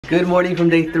Good morning from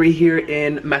day 3 here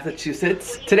in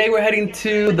Massachusetts. Today we're heading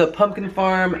to the pumpkin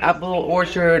farm, apple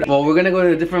orchard. Well, we're gonna go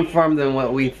to a different farm than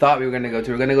what we thought we were gonna go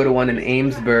to. We're gonna go to one in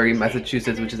Amesbury,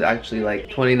 Massachusetts, which is actually like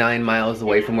 29 miles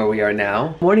away from where we are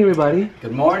now. Morning, everybody.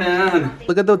 Good morning.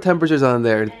 Look at the temperatures on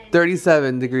there.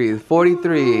 37 degrees,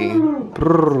 43.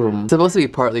 Brrr. It's supposed to be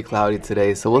partly cloudy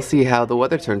today, so we'll see how the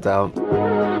weather turns out.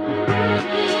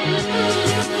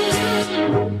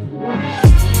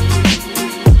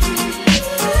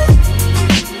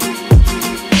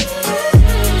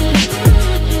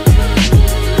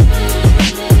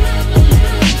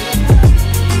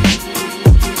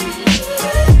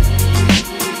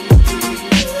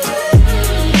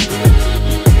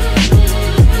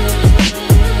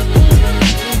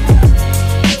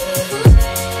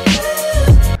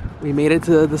 We made it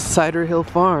to the Cider Hill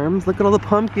Farms. Look at all the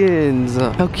pumpkins.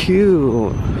 How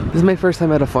cute. This is my first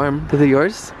time at a farm. Is it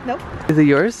yours? Nope. Is it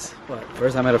yours? What,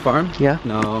 first time at a farm? Yeah.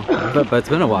 No, but it's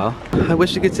been a while. I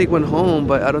wish you could take one home,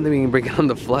 but I don't think we can bring it on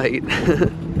the flight.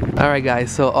 Alright guys,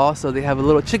 so also they have a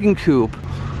little chicken coop.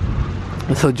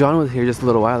 So John was here just a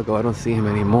little while ago. I don't see him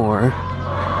anymore.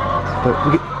 But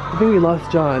I think we lost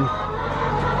John.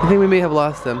 I think we may have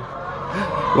lost him.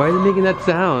 Why are they making that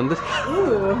sound?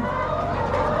 Ooh.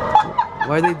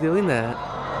 Why are they doing that?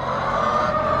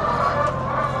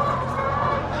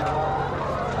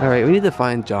 Alright, we need to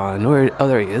find John. Oh,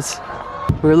 there he is.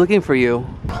 We were looking for you.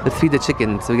 Let's feed the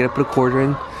chickens. So we gotta put a quarter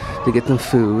in to get some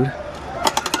food.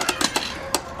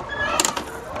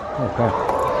 Okay.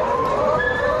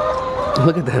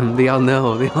 Look at them. They all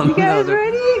know. They all know. You guys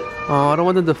ready? Oh, I don't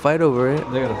want them to fight over it.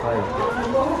 They're gonna fight.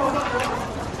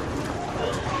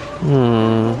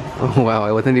 Oh wow,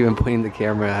 I wasn't even pointing the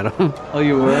camera at them. Oh,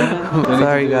 you were?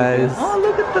 Sorry guys. Oh,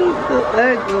 look at the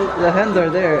eggs. The hens are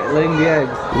there laying the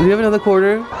eggs. Do you have another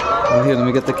quarter? Oh, here, let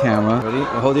me get the camera. Ready?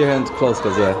 Hold your hands close,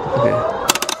 cause yeah.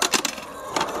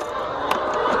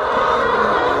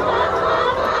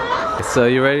 Okay. So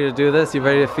you ready to do this? You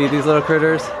ready to feed these little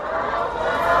critters?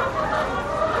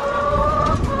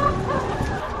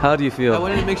 How do you feel? I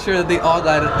wanted to make sure that they all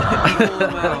got an equal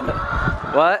amount.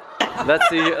 What? Let's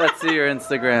see your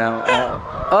Instagram.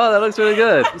 Oh, that looks really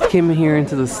good. Just came here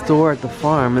into the store at the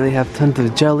farm and they have tons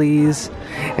of jellies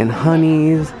and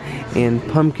honeys and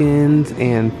pumpkins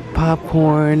and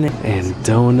popcorn and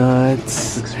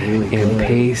donuts and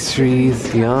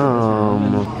pastries.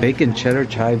 Yum. Bacon cheddar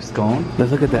chive scone.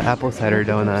 Let's look at the apple cider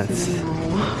donuts.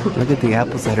 Look at the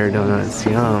apple cider donuts.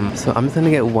 Yum. So I'm just gonna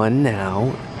get one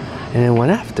now and then one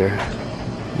after.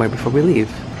 Right before we leave.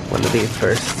 One of these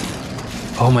first.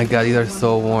 Oh my god, these are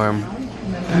so warm.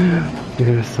 These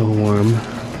are so warm.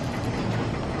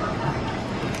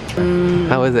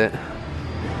 How is it?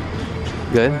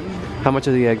 Good? How much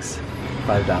are the eggs?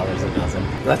 $5 a dozen.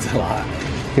 That's a lot.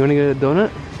 You wanna get a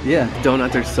donut? Yeah.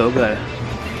 Donuts are so good.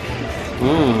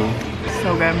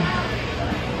 So good.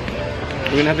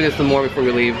 We're gonna have to get some more before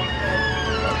we leave.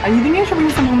 I think I should bring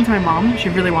some home to my mom. She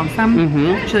really wants them.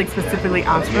 Mm-hmm. She like specifically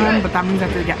asked for them, but that means I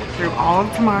have to get through all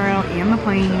of tomorrow and the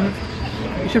plane.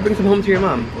 You should bring some home to your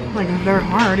mom. Like, if they're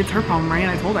hard, it's her problem, right?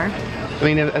 I told her. I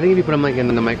mean, I think if you put them like in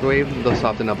the microwave, they'll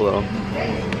soften up a little.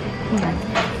 Okay.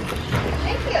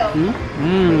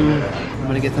 I'm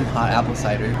gonna get some hot apple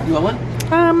cider. You want one?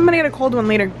 I'm gonna get a cold one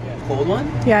later. Cold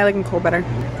one? Yeah, I like them cold better.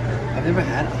 I've never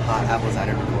had a hot apple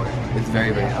cider before. It's very,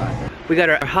 very hot. We got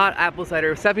our hot apple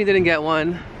cider. Stephanie didn't get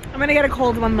one. I'm gonna get a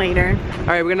cold one later. All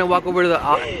right, we're gonna walk over to the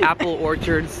apple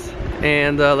orchards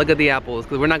and look at the apples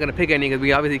because we're not gonna pick any because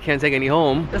we obviously can't take any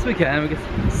home. Yes, we can. We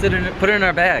can put it in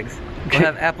our bags. Okay. We'll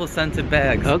have apple scented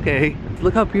bags. Okay.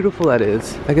 Look how beautiful that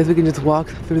is. I guess we can just walk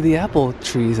through the apple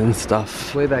trees and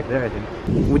stuff. Way back there, I think.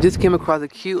 We just came across a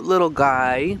cute little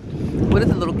guy. What is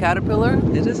it, a little caterpillar?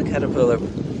 It is a caterpillar.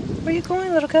 Where are you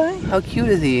going, little guy? How cute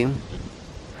is he?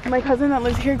 My cousin that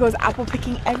lives here goes apple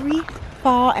picking every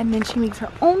fall, and then she makes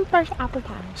her own fresh apple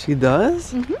pie. She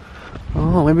does? Mm-hmm.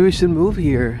 Oh, maybe we should move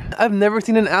here. I've never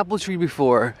seen an apple tree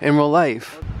before in real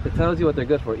life. It tells you what they're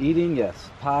good for. Eating, yes.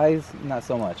 Pies, not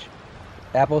so much.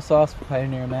 Applesauce for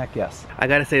Pioneer Mac, yes. I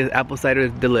gotta say, this apple cider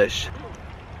is delish.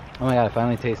 Oh my god, I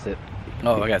finally taste it.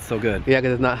 Oh my god, it's so good. Yeah,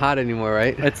 because it's not hot anymore,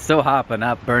 right? It's so hot, but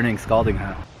not burning, scalding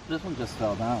hot. This one just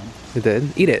fell down. It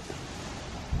did? Eat it.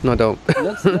 No, don't. It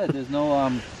looks good. There's no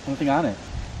nothing on it.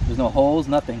 There's no holes,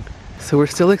 nothing. So we're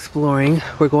still exploring.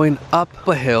 We're going up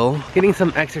a hill, getting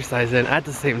some exercise in at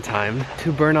the same time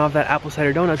to burn off that apple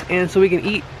cider donuts and so we can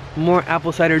eat more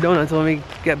apple cider donuts when we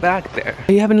get back there.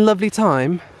 Are you having a lovely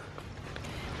time?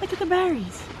 Look at the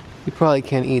berries. You probably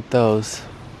can't eat those.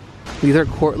 These are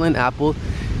Cortland apples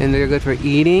and they're good for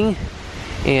eating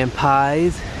and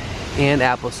pies and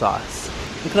applesauce.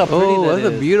 Look how pretty that is.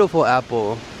 That's a beautiful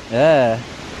apple. Yeah.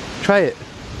 Try it.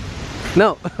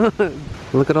 No.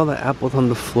 Look at all the apples on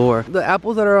the floor. The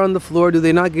apples that are on the floor, do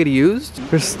they not get used?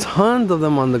 There's tons of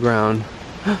them on the ground.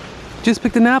 Just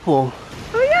picked an apple.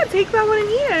 Oh yeah, take that one and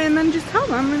eat it and then just tell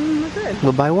them and we're good.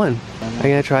 We'll buy one. Are you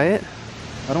gonna try it?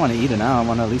 I don't want to eat it now. I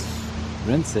want to at least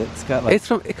rinse it. It's got like...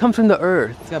 It comes from the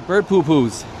earth. It's got bird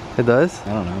poo-poos. It does?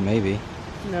 I don't know, maybe.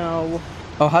 No.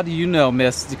 Oh, how do you know,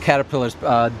 miss? The caterpillar's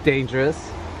dangerous.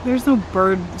 There's no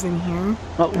birds in here.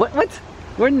 Oh, what?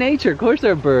 We're in nature. Of course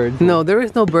there are birds. No, there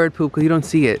is no bird poop because you don't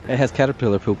see it. It has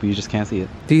caterpillar poop, but you just can't see it.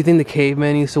 Do you think the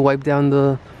cavemen used to wipe down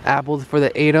the apples before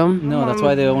they ate them? No, that's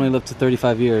why they only live to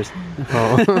 35 years.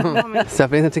 Oh.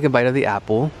 Stephanie's gonna take a bite of the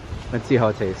apple. Let's see how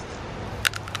it tastes.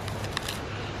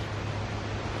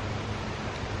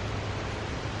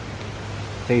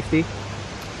 Tasty?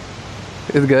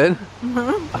 It's good?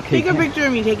 Okay, take a picture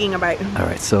of me taking a bite. All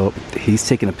right, so he's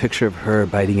taking a picture of her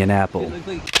biting an apple.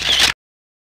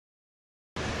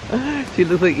 She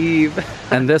looks like Eve.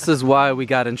 And this is why we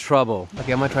got in trouble.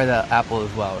 Okay, I'm gonna try the apple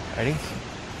as well. Ready?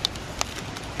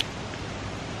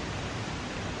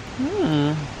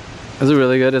 Is it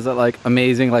really good? Is it like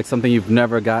amazing, like something you've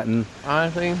never gotten?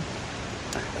 Honestly,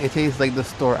 it tastes like the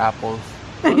store apples.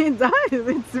 It does.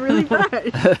 It's really fresh.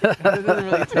 It doesn't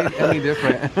really taste any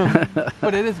different.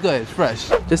 But it is good. It's fresh.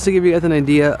 Just to give you guys an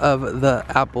idea of the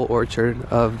apple orchard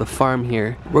of the farm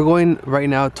here. We're going right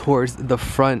now towards the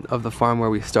front of the farm where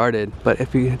we started. But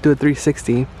if you do a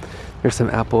 360, there's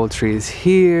some apple trees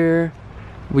here.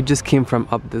 We just came from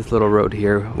up this little road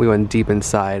here. We went deep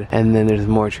inside. And then there's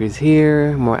more trees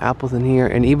here, more apples in here.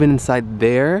 And even inside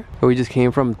there, where we just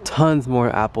came from, tons more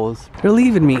apples. They're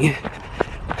leaving me.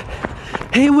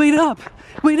 Hey, wait up!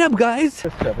 Wait up, guys!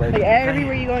 Like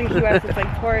everywhere you go in QS, it's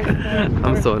like tourist.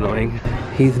 I'm so annoying.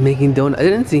 He's making donuts. I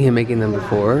didn't see him making them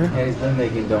before. Yeah, he's been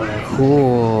making donuts.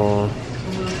 Cool.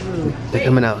 They're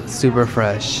coming out super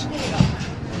fresh.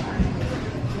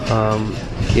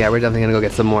 Yeah, we're definitely gonna go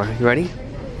get some more. You ready?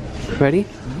 Ready?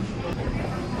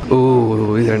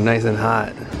 Ooh, these are nice and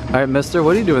hot. All right, mister,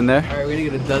 what are you doing there? All right, we're gonna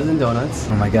get a dozen donuts.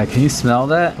 Oh my God, can you smell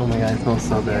that? Oh my God, it smells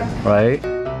so good. Right?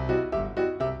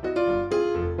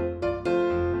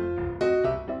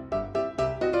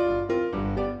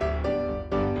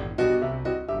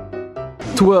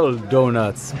 12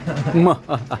 donuts. Oh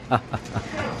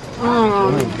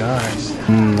my gosh.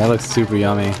 That looks super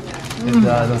yummy. It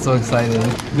does, I'm so excited.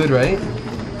 Good, right?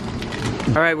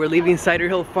 All right, we're leaving Cider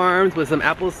Hill Farms with some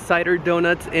apple cider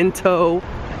donuts in tow.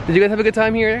 Did you guys have a good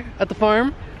time here at the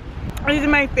farm? This is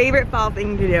my favorite fall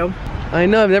thing to do. I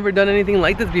know, I've never done anything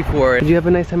like this before. Did you have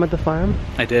a nice time at the farm?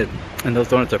 I did. And those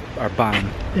donuts are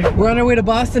bomb. We're on our way to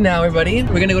Boston now, everybody.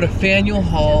 We're gonna go to Faneuil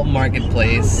Hall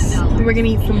Marketplace. We're gonna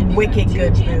eat some wicked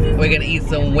good food. We're gonna eat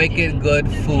some wicked good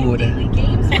food.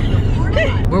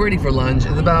 We're ready for lunch.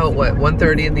 It's about, what,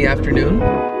 1:30 in the afternoon?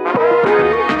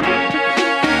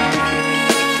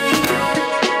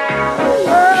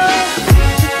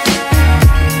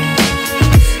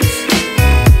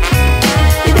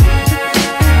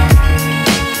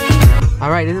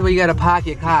 Alright, this is where you gotta park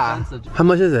your car. How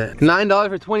much is it? $9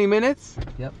 for 20 minutes?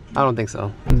 Yep. I don't think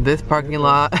so. This parking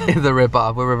lot is a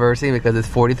ripoff. We're reversing because it's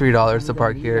 $43 to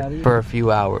park here for a few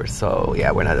hours. So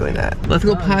yeah, we're not doing that. Let's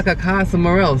go park a car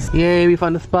somewhere else. Yay, we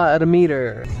found a spot at a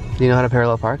meter. Do you know how to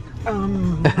parallel park?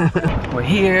 We're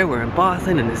here, we're in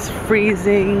Boston and it's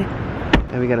freezing.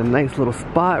 And we got a nice little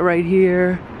spot right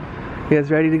here. You guys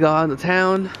ready to go out into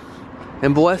town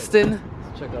in Boston?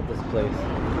 Let's check out this place.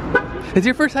 It's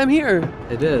your first time here.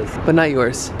 It is. But not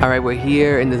yours. All right, we're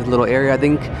here in this little area, I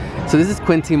think. So this is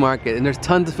Quincy Market, and there's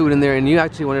tons of food in there, and you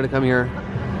actually wanted to come here.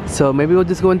 So maybe we'll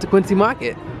just go into Quincy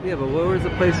Market. Yeah, but where was the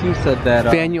place you said that?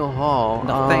 Faneuil Hall.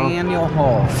 Faneuil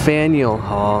Hall. Faneuil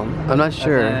Hall. I'm not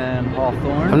sure. And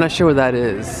Hawthorne? I'm not sure where that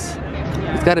is.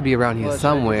 It's got to be around here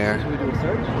somewhere. Should we do a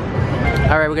search?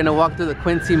 All right, we're gonna walk through the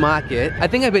Quincy Market. I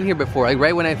think I've been here before. Like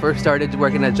right when I first started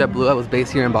working at JetBlue, I was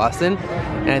based here in Boston,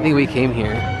 and I think we came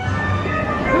here.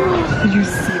 Did you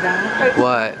see that?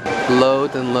 What?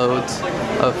 Loads and loads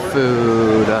of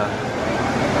food.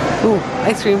 Ooh,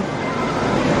 ice cream.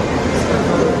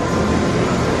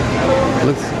 It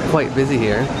looks quite busy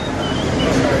here.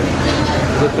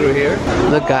 Look through here.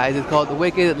 Look guys, it's called the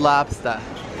Wicked Lobster.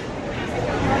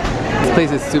 This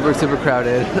place is super, super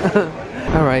crowded.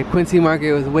 Alright, Quincy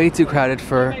Market was way too crowded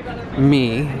for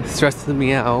me. It stresses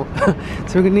me out.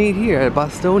 So we're gonna eat here at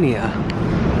Bostonia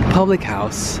Public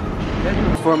House.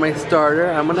 For my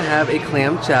starter, I'm gonna have a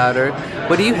clam chowder.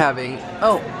 What are you having?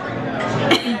 Oh.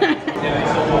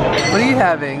 What are you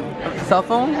having? A cell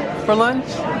phone for lunch?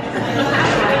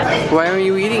 Why are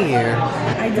you eating here?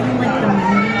 I didn't like the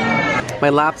menu. My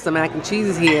lobster mac and cheese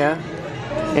is here.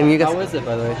 And you guys, How is it,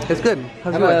 by the way? it's good.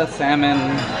 How's it How going? about salmon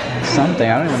something?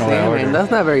 I don't even know what I Salmon. ordered.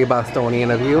 That's not very Bostonian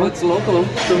of you. It's local.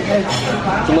 It's okay.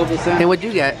 It's a local salmon. And what'd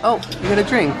you get? Oh, you got a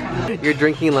drink. You're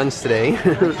drinking lunch today. I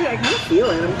can feel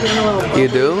it. I'm feeling a little. You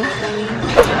do?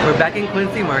 We're back in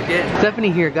Quincy Market.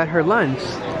 Stephanie here got her lunch.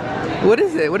 What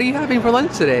is it? What are you having for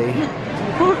lunch today?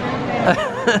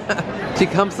 She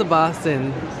comes to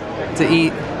Boston to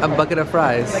eat a bucket of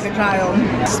fries. Like a child.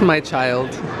 This is my child.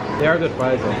 They are good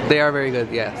fries though. They are very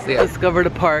good, yes. They discovered a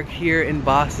park here in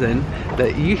Boston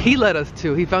that he led us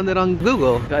to. He found it on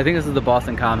Google. I think this is the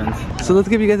Boston Commons. So let's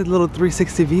give you guys a little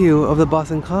 360 view of the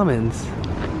Boston Commons.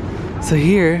 So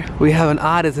here we have an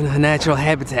otter in her natural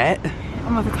habitat.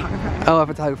 I'm a photographer. Oh, a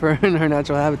photographer in her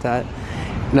natural habitat.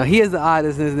 Now he has the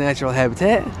otters in his natural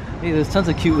habitat. Hey, there's tons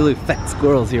of cute, really fat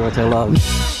squirrels here, which I love.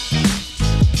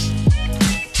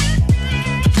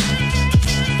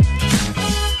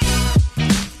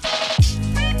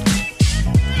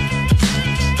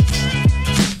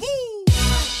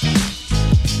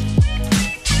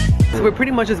 So we're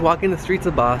pretty much just walking the streets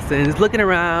of Boston, just looking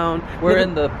around. We're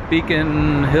in the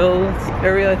Beacon Hills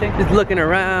area, I think. Just looking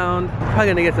around. Probably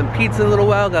gonna get some pizza in a little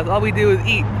while, guys. All we do is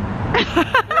eat.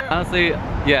 Honestly,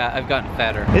 yeah, I've gotten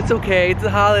fatter. It's okay, it's the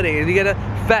holidays. You gotta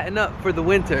fatten up for the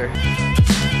winter.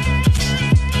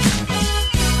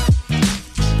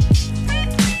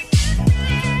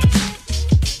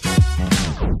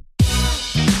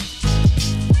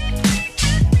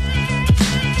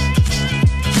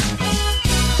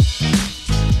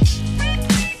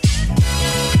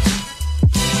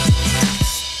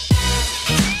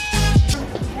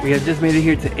 We have just made it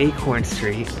here to Acorn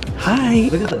Street. Hi!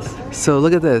 Look at this. So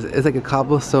look at this. It's like a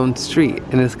cobblestone street,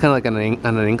 and it's kind of like on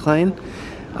an incline.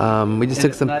 We just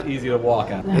took some. It's not easy to walk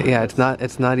on. Yeah,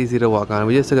 it's not easy to walk on.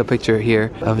 We just took a picture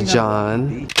here of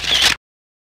John,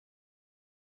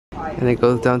 and it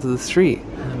goes down to the street.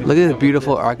 Look at this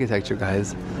beautiful architecture,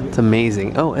 guys. It's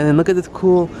amazing. Oh, and then look at this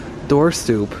cool door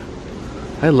stoop.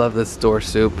 I love this door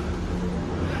stoop.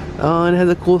 Oh, and it has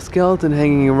a cool skeleton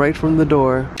hanging right from the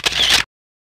door.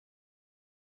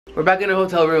 We're back in our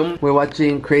hotel room. We're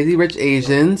watching Crazy Rich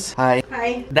Asians. Hi.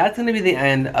 Hi. That's gonna be the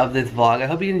end of this vlog. I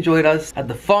hope you enjoyed us at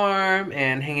the farm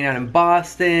and hanging out in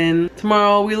Boston.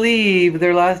 Tomorrow we leave.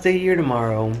 Their last day here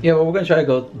tomorrow. Yeah, well, we're gonna try to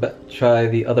go try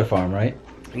the other farm, right?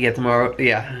 Yeah, tomorrow,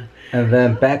 yeah. And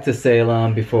then back to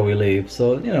Salem before we leave.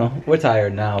 So, you know, we're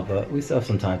tired now, but we still have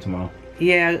some time tomorrow.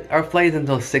 Yeah, our flight is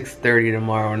until 6:30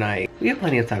 tomorrow night. We have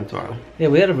plenty of time tomorrow. Yeah,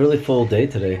 we had a really full day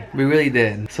today. We really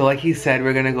did. So like he said,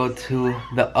 we're gonna go to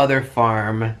the other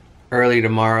farm early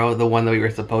tomorrow. The one that we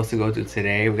were supposed to go to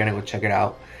today. We're gonna go check it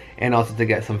out. And also to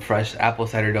get some fresh apple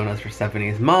cider donuts for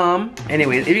Stephanie's mom.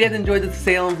 Anyways, if you guys enjoyed this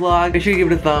Salem vlog, make sure you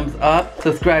give it a thumbs up.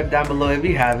 Subscribe down below if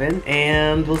you haven't.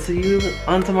 And we'll see you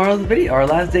on tomorrow's video. Our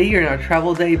last day here and our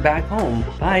travel day back home.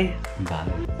 Bye. Bye.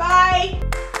 Bye.